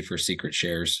privacy for secret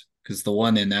shares, because the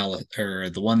one in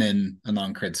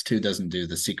AnonCreds 2 doesn't do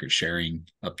the secret sharing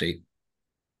update.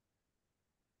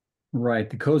 Right.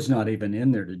 The code's not even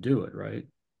in there to do it, right?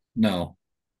 No.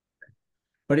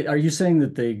 But are you saying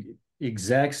that the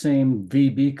exact same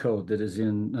VB code that is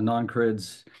in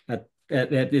AnonCreds at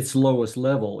its lowest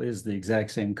level is the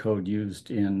exact same code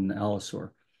used in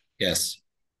ALLOSAUR? Yes.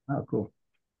 Oh, cool.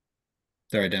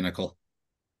 They're identical.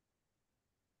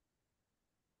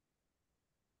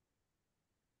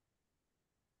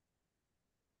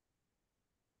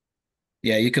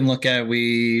 Yeah, you can look at,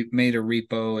 we made a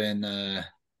repo in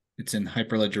it's in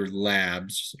Hyperledger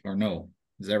Labs, or no,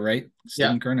 is that right?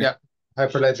 Yeah, yeah.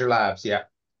 Hyperledger Labs, yeah.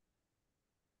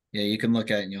 Yeah, you can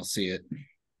look at it and you'll see it.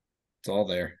 It's all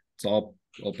there. It's all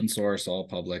open source, all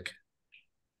public.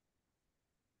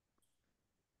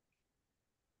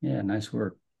 Yeah, nice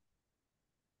work.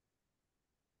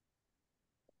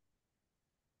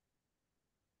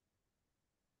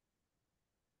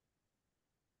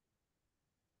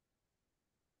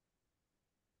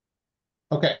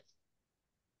 Okay.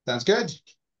 Sounds good.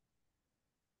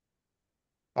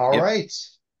 All Yep. right.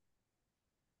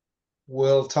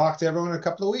 We'll talk to everyone in a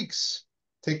couple of weeks.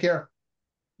 Take care.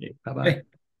 Bye-bye. Hey,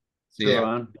 see Sure, ya.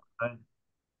 Ryan. Bye.